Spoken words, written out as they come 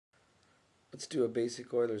Let's do a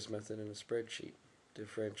basic Euler's method in a spreadsheet.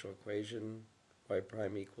 Differential equation, y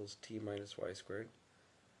prime equals t minus y squared.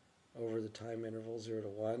 Over the time interval 0 to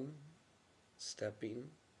 1, stepping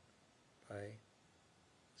by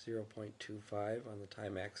 0.25 on the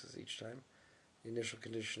time axis each time. The initial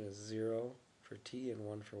condition is 0 for t and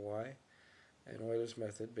 1 for y. And Euler's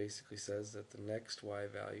method basically says that the next y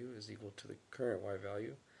value is equal to the current y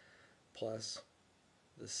value plus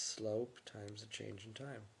the slope times the change in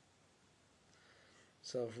time.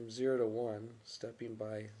 So from 0 to 1, stepping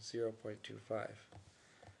by 0.25.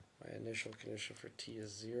 My initial condition for t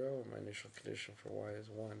is 0, and my initial condition for y is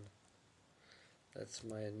 1. That's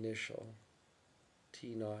my initial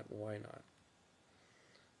t naught and y naught.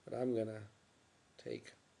 But I'm going to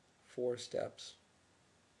take 4 steps,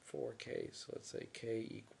 4k. So let's say k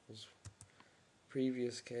equals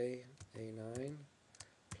previous k, a9,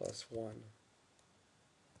 plus 1.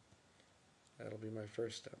 That'll be my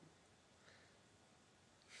first step.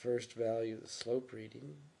 First value of the slope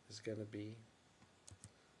reading is going to be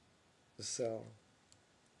the cell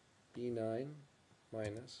b9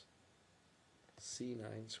 minus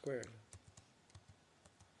c9 squared.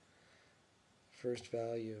 First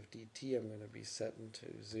value of dt I'm going to be setting to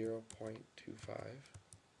 0.25,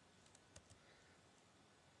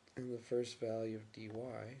 and the first value of dy,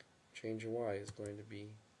 change in y, is going to be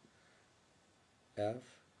f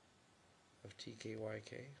of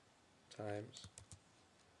tkyk times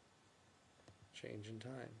change in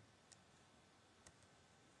time.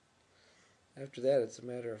 After that, it's a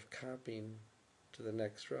matter of copying to the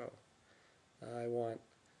next row. I want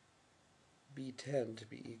b10 to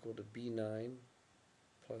be equal to b9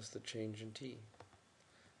 plus the change in t.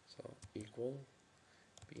 So equal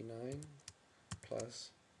b9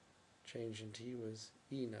 plus change in t was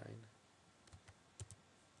e9.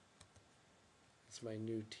 That's my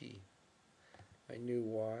new t. My new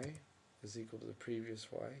y is equal to the previous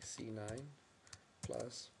y, c9,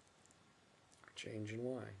 plus change in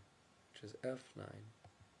y, which is f9.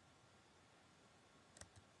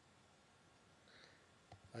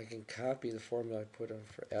 I can copy the formula I put in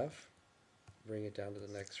for f, bring it down to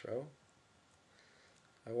the next row.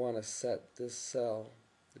 I want to set this cell,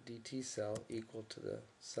 the dt cell, equal to the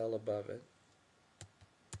cell above it.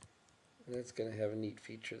 And it's going to have a neat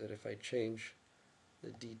feature that if I change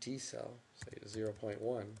the dt cell, say to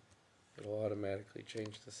 0.1, it'll automatically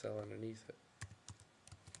change the cell underneath it.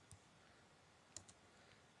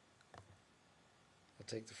 I'll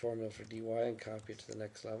take the formula for dy and copy it to the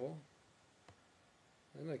next level.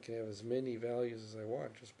 And I can have as many values as I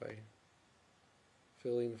want just by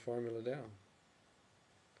filling the formula down.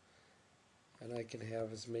 And I can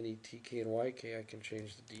have as many tk and yk, I can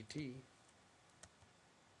change the dt,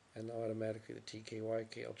 and automatically the tk,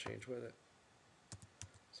 yk will change with it.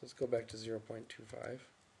 So let's go back to 0.25.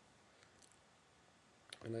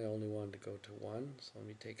 And I only wanted to go to 1, so let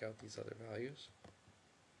me take out these other values.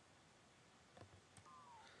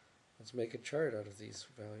 Let's make a chart out of these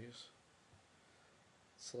values.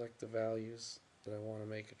 Select the values that I want to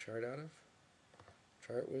make a chart out of.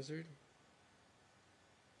 Chart wizard.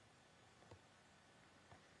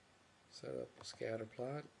 Set up a scatter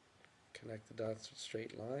plot. Connect the dots with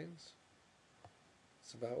straight lines.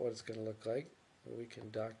 It's about what it's going to look like. We can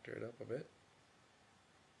doctor it up a bit.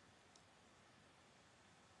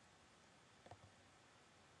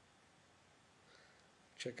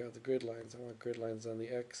 Check out the grid lines. I want grid lines on the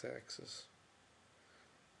x-axis.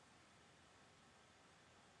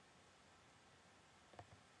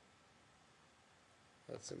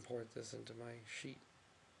 Let's import this into my sheet.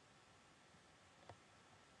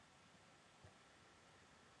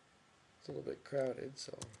 It's a little bit crowded,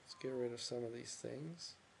 so let's get rid of some of these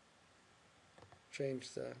things.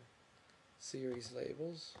 Change the series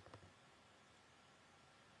labels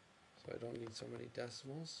so I don't need so many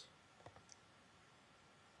decimals.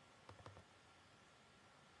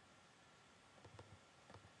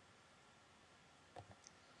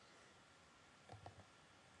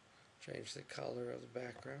 Change the color of the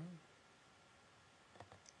background.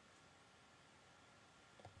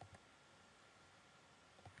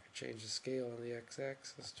 Change the scale on the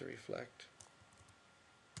x-axis to reflect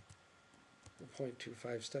the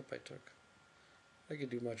 0.25 step I took. I could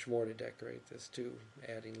do much more to decorate this too,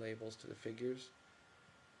 adding labels to the figures,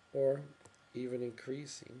 or even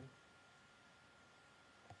increasing,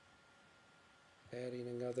 adding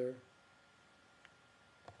another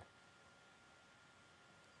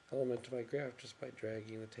element to my graph just by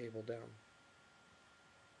dragging the table down.